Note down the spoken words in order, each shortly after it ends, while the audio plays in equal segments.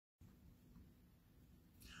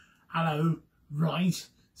Hello, right,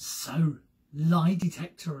 so lie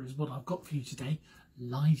detector is what I've got for you today.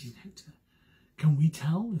 Lie detector. Can we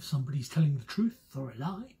tell if somebody's telling the truth or a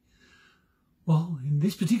lie? Well, in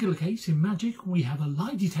this particular case, in magic, we have a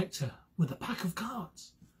lie detector with a pack of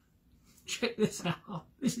cards. Check this out.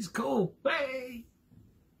 This is cool. Hey!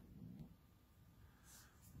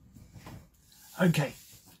 Okay,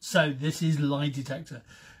 so this is lie detector.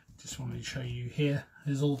 Just wanted to show you here.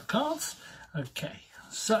 Here's all the cards. Okay,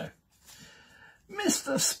 so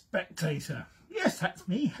Mr. Spectator. Yes, that's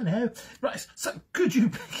me. Hello. Right, so could you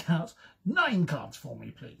pick out 9 cards for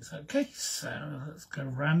me, please? Okay, so let's go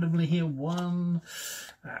randomly here. 1,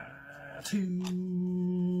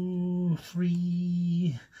 2,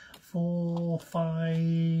 3, 4,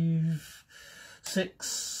 5, 6,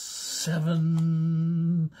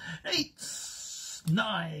 7, 8,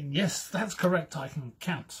 9. Yes, that's correct. I can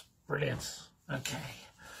count. Brilliant. Okay,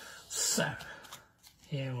 so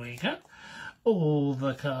here we go. All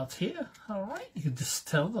the cards here. All right, you can just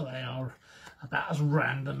tell that they are about as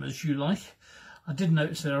random as you like. I did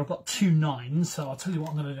notice there I've got 2 9s, so I'll tell you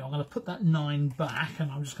what I'm going to do. I'm going to put that 9 back,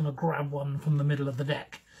 and I'm just going to grab one from the middle of the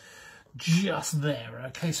deck. Just there.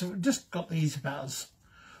 Okay, so we've just got these about as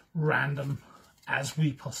random as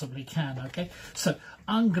we possibly can. Okay, so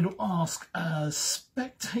I'm going to ask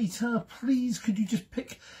Spectator, please, could you just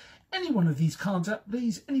pick any one of these cards up,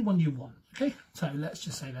 please? Any one you want. Okay, so let's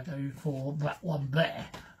just say I go for that one there.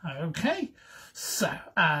 Okay, so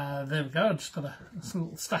there we go. I've just got a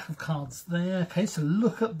little stack of cards there. Okay, so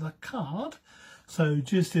look at the card. So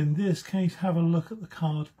just in this case, have a look at the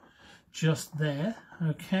card just there.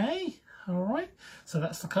 Okay, all right. So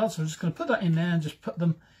that's the card. So I'm just going to put that in there and just put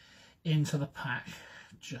them into the pack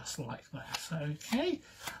just like that. Okay,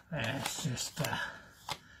 let's just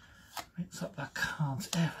mix up that cards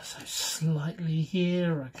ever so slightly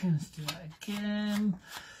here. Okay, let's do that again.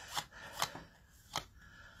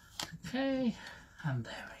 Okay, and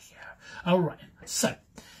there we go. All right, so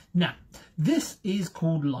now this is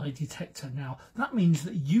called lie detector. Now that means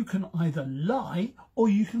that you can either lie or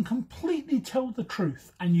you can completely tell the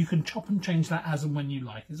truth, and you can chop and change that as and when you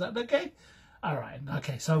like. Is that okay? All right,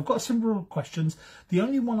 okay, so I've got several questions. The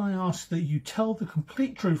only one I ask that you tell the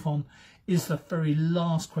complete truth on is the very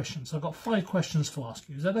last question. So I've got 5 questions to ask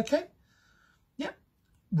you. Is that okay? Yeah?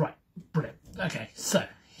 Right, brilliant. Okay, so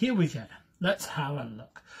here we go. Let's have a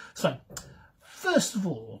look. So, first of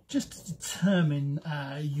all, just to determine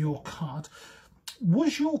your card,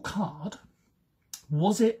 was your card,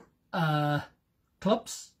 was it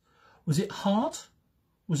clubs? Was it heart?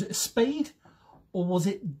 Was it a spade? Or was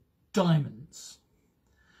it diamonds?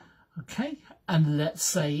 Okay, and let's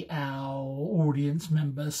say our audience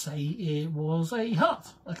members say it was a heart.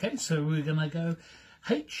 Okay, so we're going to go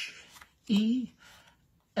H-E-A-R-T.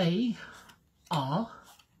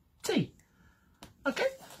 Okay,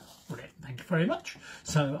 brilliant, thank you very much.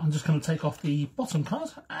 So I'm just going to take off the bottom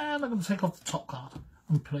card, and I'm going to take off the top card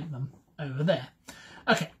and put them over there.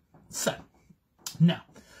 Okay, so now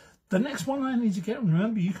the next one I need to get, and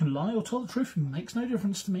remember, you can lie or tell the truth, it makes no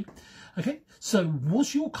difference to me. Okay, so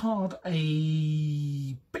was your card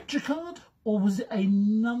a picture card or was it a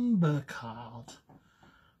number card?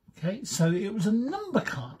 Okay, so it was a number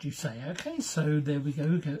card, you say. Okay, so there we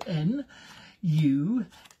go. Go N-U-M-B-E-R.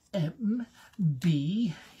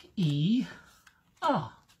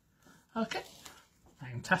 Okay,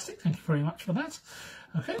 fantastic. Thank you very much for that.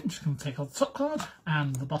 Okay, I'm just going to take off the top card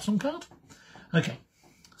and the bottom card. Okay,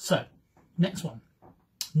 so next one.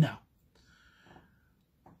 Now,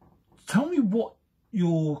 tell me what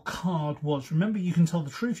your card was. Remember, you can tell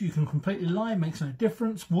the truth, you can completely lie, it makes no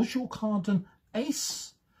difference. Was your card an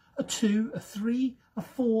ace, a 2, a 3, a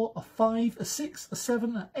 4, a 5, a 6, a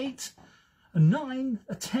 7, an 8, a 9,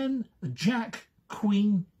 a 10, a jack,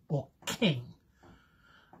 queen, or king?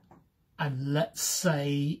 And let's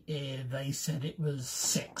say they said it was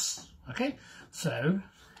 6. Okay, so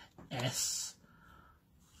S-I-X.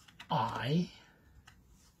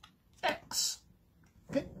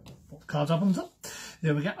 Okay, put the cards up on top.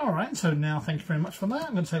 There we go. All right, so now thank you very much for that.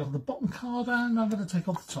 I'm going to take off the bottom card and I'm going to take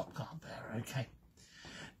off the top card there. Okay,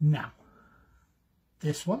 now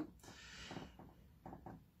this one.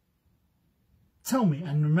 Tell me,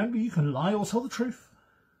 and remember, you can lie or tell the truth.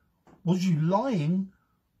 Was you lying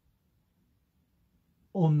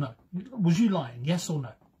or no? Was you lying, yes or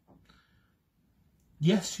no?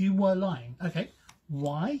 Yes, you were lying. Okay,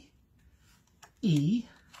 Y-E-S.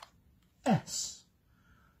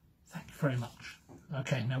 Thank you very much.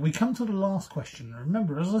 Okay, now we come to the last question.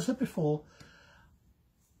 Remember, as I said before,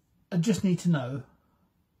 I just need to know,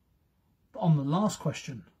 on the last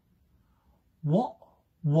question, what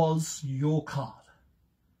was your card?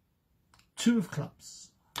 2 of clubs.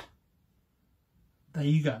 There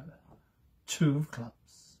you go. 2 of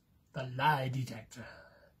clubs. The lie detector.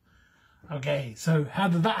 Okay, so how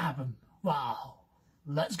did that happen? Wow.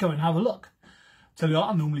 Let's go and have a look. Tell you what,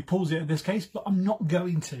 I normally pause it in this case, but I'm not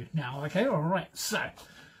going to now. Okay, all right. So,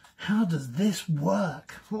 how does this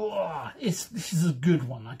work? This is a good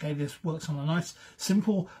one. Okay, this works on a nice,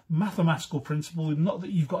 simple mathematical principle. Not that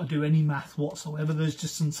you've got to do any math whatsoever. There's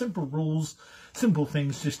just some simple rules, simple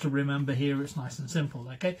things just to remember here. It's nice and simple.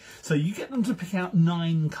 Okay, so you get them to pick out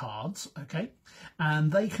 9 cards. Okay,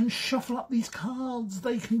 and they can shuffle up these cards.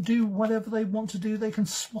 They can do whatever they want to do. They can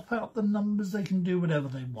swap out the numbers. They can do whatever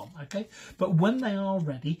they want. Okay, but when they are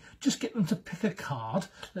ready, just get them to pick a card.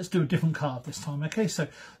 Let's do a different card this time. Okay, so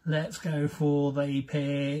let's go for they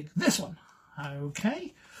pick this one.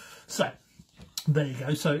 Okay, so there you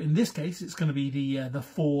go. So in this case, it's going to be the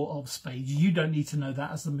 4 of spades. You don't need to know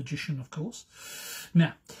that as the magician, of course.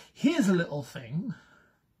 Now, here's a little thing.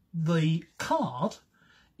 The card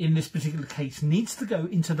in this particular case needs to go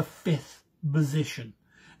into the 5th position.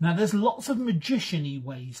 Now, there's lots of magician-y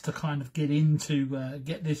ways to kind of get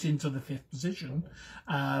this into the 5th position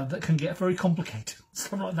that can get very complicated,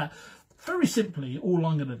 stuff like that. Very simply, all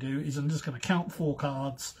I'm going to do is I'm just going to count 4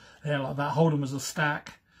 cards. There like that, hold them as a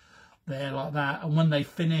stack. There like that, and when they've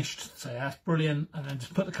finished, say that's brilliant, and then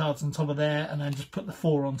just put the cards on top of there, and then just put the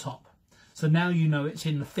 4 on top. So now you know it's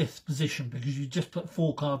in the 5th position because you just put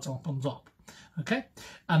 4 cards up on top. Okay,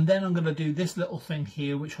 and then I'm going to do this little thing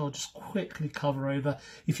here, which I'll just quickly cover over.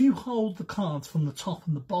 If you hold the cards from the top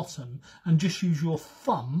and the bottom and just use your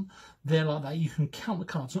thumb there like that, you can count the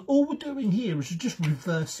cards. And all we're doing here is just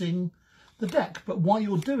reversing the deck. But while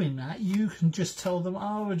you're doing that, you can just tell them, oh,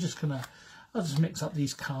 I'll just mix up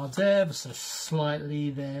these cards ever so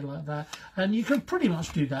slightly there like that. And you can pretty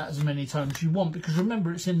much do that as many times as you want, because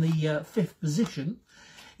remember, it's in the 5th position.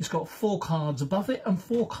 It's got 4 cards above it and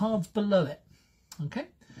 4 cards below it. Okay,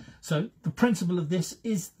 so the principle of this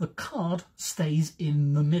is the card stays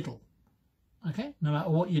in the middle. Okay, no matter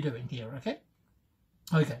what you're doing here.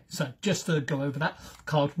 Okay, so just to go over that, the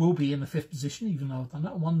card will be in the 5th position, even though I've done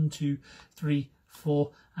that. 1, 2, 3,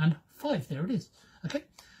 4, and 5. There it is. Okay,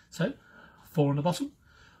 so 4 on the bottom,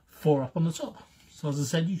 4 up on the top. So as I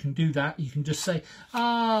said, you can do that. You can just say,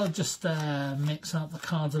 I'll just mix up the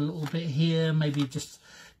cards a little bit here, maybe just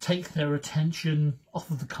take their attention off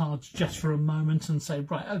of the cards just for a moment and say,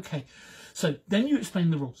 right, okay. So then you explain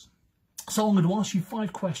the rules. So I'm going to ask you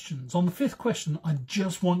 5 questions. On the 5th question, I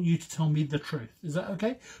just want you to tell me the truth. Is that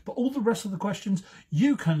okay? But all the rest of the questions,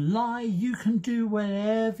 you can lie, you can do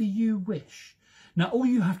whatever you wish. Now, all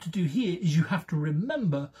you have to do here is you have to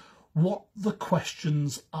remember what the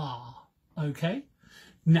questions are. Okay?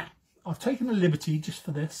 Now, I've taken a liberty just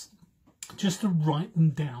for this, just to write them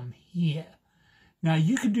down here. Now,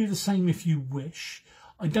 you can do the same if you wish.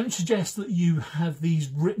 I don't suggest that you have these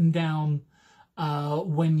written down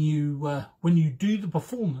when you do the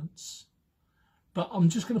performance, but I'm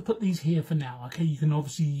just going to put these here for now. Okay, you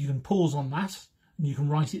can pause on that and you can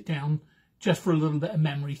write it down just for a little bit of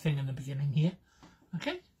memory thing in the beginning here.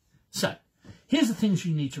 Okay, so here's the things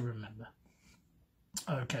you need to remember.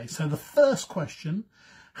 Okay, so the first question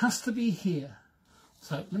has to be here.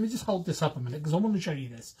 So let me just hold this up a minute because I want to show you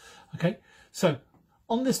this. Okay, so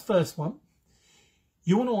on this first one,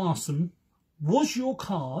 you want to ask them, was your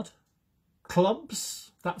card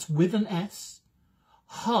clubs, that's with an S,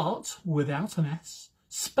 heart without an S,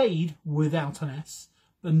 spade without an S,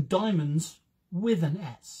 and diamonds with an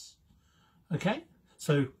S? Okay,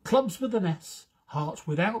 so clubs with an S, heart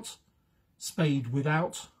without, spade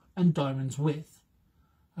without, and diamonds with.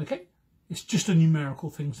 Okay, it's just a numerical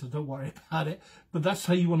thing, so don't worry about it, but that's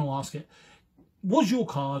how you want to ask it. Was your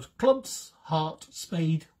card clubs, heart,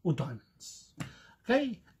 spade, or diamonds?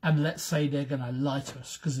 Okay, and let's say they're going to lie to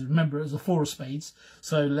us, because remember it was a 4 of spades,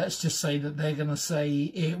 so let's just say that they're going to say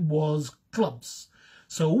it was clubs.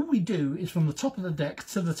 So all we do is from the top of the deck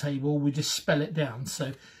to the table, we just spell it down.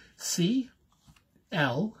 So C,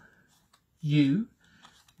 L, U,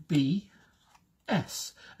 B,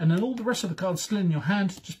 S. And then all the rest of the cards still in your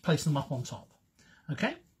hand, just place them up on top.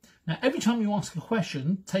 Okay? Now, every time you ask a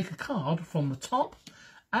question, take a card from the top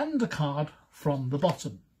and a card from the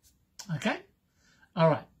bottom. Okay? All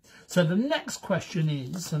right. So the next question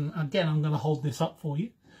is, and again, I'm going to hold this up for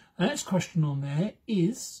you. The next question on there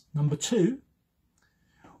is number 2.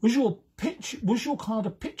 Was your card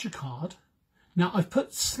a picture card? Now, I've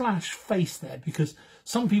put /face there because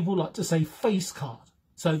some people like to say face card.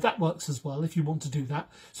 So that works as well if you want to do that.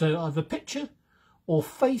 So either picture or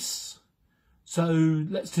face. So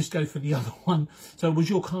let's just go for the other one. So was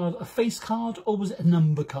your card a face card or was it a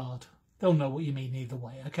number card? They'll know what you mean either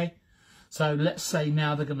way, okay? So let's say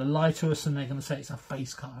now they're going to lie to us and they're going to say it's a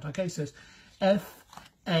face card. Okay, so it's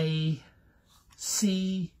F-A-C-E.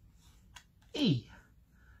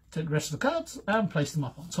 Take the rest of the cards and place them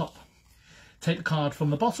up on top. Take the card from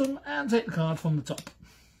the bottom and take the card from the top.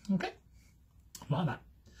 Okay, like that.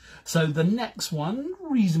 So the next one,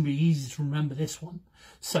 reasonably easy to remember this one.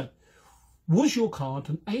 So, was your card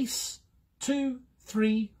an ace, 2,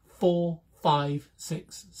 3, 4, 5,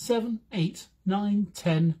 6, 7, 8, 9,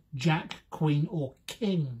 10, jack, queen or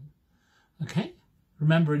king? Okay,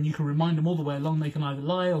 remember, and you can remind them all the way along, they can either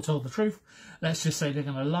lie or tell the truth. Let's just say they're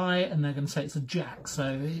going to lie and they're going to say it's a jack.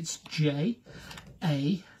 So it's J-A-C-K.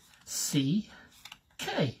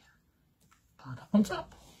 Card up on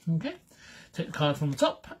top. Okay, take the card from the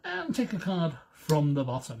top and take a card from the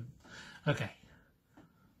bottom. Okay.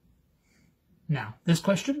 Now, this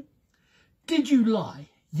question, did you lie?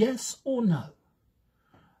 Yes or no?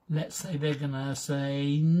 Let's say they're going to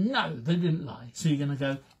say no, they didn't lie. So you're going to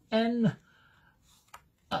go N-O.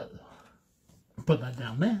 Put that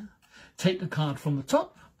down there. Take the card from the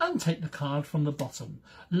top and take the card from the bottom.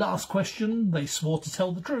 Last question, they swore to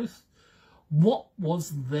tell the truth. What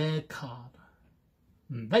was their card?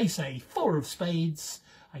 And they say 4 of spades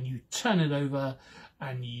and you turn it over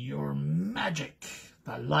and you're magic.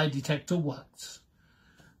 The lie detector worked.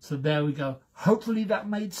 So there we go. Hopefully that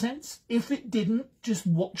made sense. If it didn't, just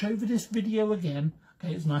watch over this video again.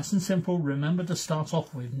 Okay, it's nice and simple. Remember to start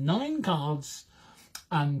off with 9 cards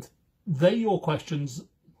and they're your questions.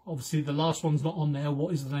 Obviously the last one's not on there.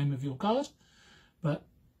 What is the name of your card? But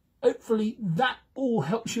hopefully that all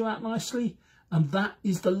helps you out nicely. And that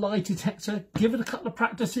is the lie detector. Give it a couple of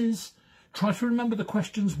practices. Try to remember the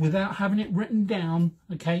questions without having it written down.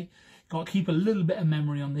 Okay. Got to keep a little bit of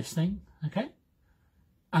memory on this thing, okay?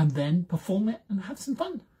 And then perform it and have some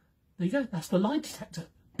fun. There you go. That's the lie detector.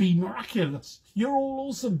 Be miraculous. You're all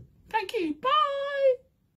awesome. Thank you. Bye.